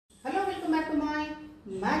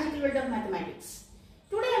magical world of mathematics.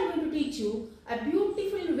 Today I am going to teach you a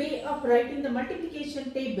beautiful way of writing the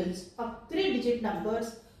multiplication tables of 3-digit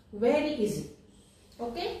numbers very easy.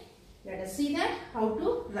 Okay, let us see that how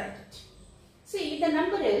to write it. See, the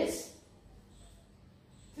number is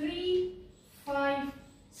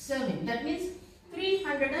 357. That means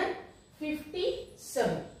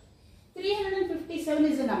 357. 357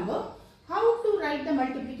 is the number. How to write the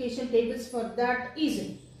multiplication tables for that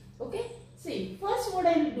easy? Okay, see, first what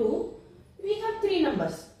I will do, we have 3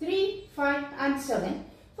 numbers, 3, 5 and 7.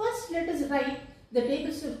 First let us write the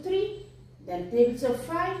tables of 3, then tables of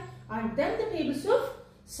 5 and then the tables of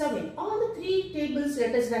 7. All the 3 tables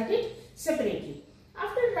let us write it separately.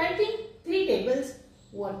 After writing 3 tables,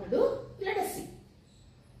 what to do? Let us see.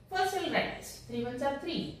 First I will write this. 3 ones are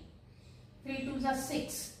 3, 3 twos are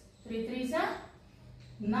 6, 3 threes are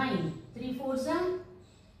 9, 3 fours are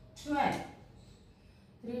 12,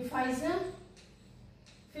 3 fives are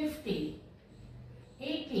 50,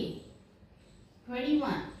 80,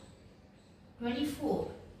 21,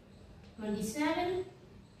 24, 27,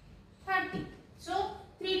 30. So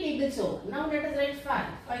 3 tables over. Now let us write 5.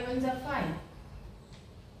 5 ones are 5,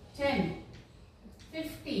 10,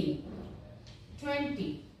 15,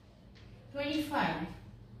 20, 25,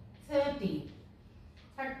 30,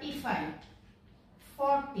 35,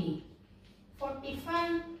 40,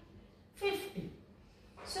 45, 50.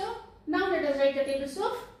 So now let us write the tables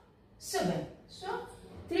of 7. So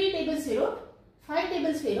 3 tables we wrote, 5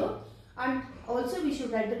 tables we wrote, and also we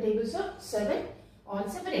should write the tables of 7 all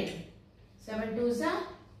separately. 7 twos are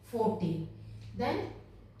 40, then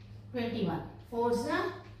 21, 4s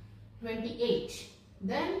are 28,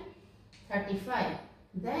 then 35,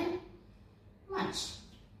 then much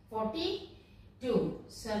 42,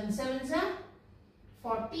 7 sevens are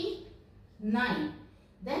 49,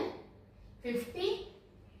 then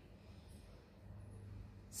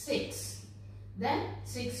 56, then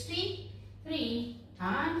 63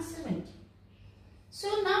 and 70.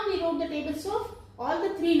 So now we wrote the tables of all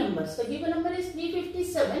the 3 numbers. The given number is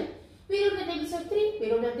 357. We wrote the tables of 3,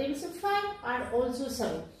 we wrote the tables of 5 and also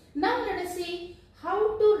 7. Now let us see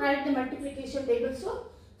how to write the multiplication tables of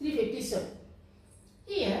 357.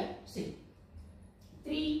 Here, see,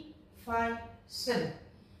 3, 5, 7.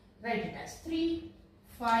 Write it as 3,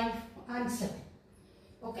 5 and 7.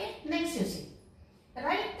 Okay, next you see.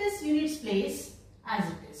 Write this units place as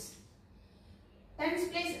it is. Tens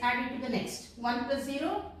place added to the next. 1 plus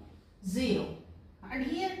 0, 0. And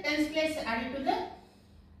here tens place added to the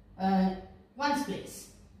ones place.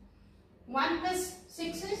 1 plus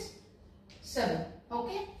 6 is 7.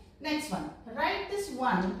 Okay. Next one. Write this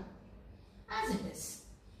 1